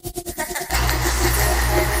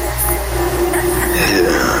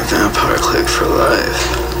Vampire click for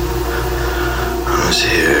life. I was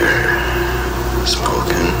here,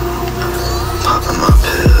 smoking, popping my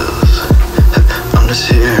pills. I'm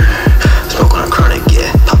just here, smoking on chronic,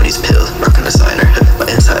 yeah, popping these pills, rocking designer.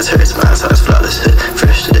 My insides hurts, my outsides flawless.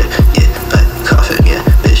 Fresh today, yeah, like coughing, yeah,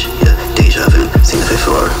 bitch, yeah, deja vu. Seen this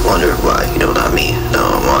before, wonder why you know not me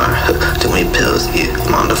no more. Too many pills, yeah,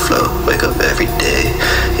 I'm on the flow. Wake up every day,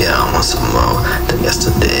 yeah, I want some more than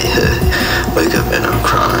yesterday. Wake up and I'm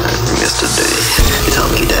crying from yesterday. You tell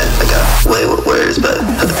me that I got way with words, but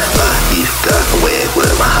you got away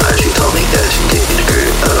with my heart. She told me that she gave me the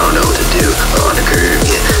curve. I don't know what to do on the curve,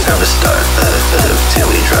 yeah. I'm a start, too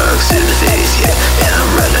many drugs in the face, yeah. And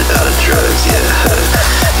I'm running out of drugs, yeah.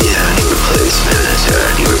 Yeah, I need replacements, yeah,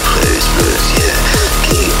 I need replacements, yeah.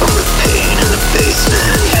 Keep on the pain in the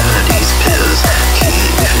basement, yeah. These pills keep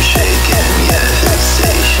me from shaking, yeah.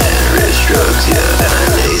 Fixation, rich drugs, yeah. And I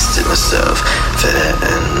laced it myself,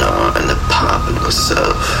 fentanyl and the pop it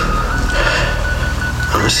myself.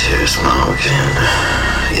 I'm just here smoking,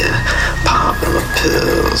 yeah, popping my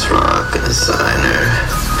pills, rocking designer.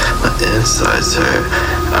 My insides hurt,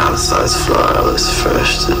 outsides flawless,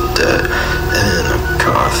 fresh to death, and I'm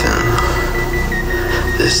coughing.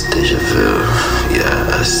 This deja vu,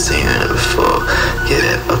 yeah, I've seen it before. Get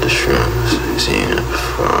out the shroom.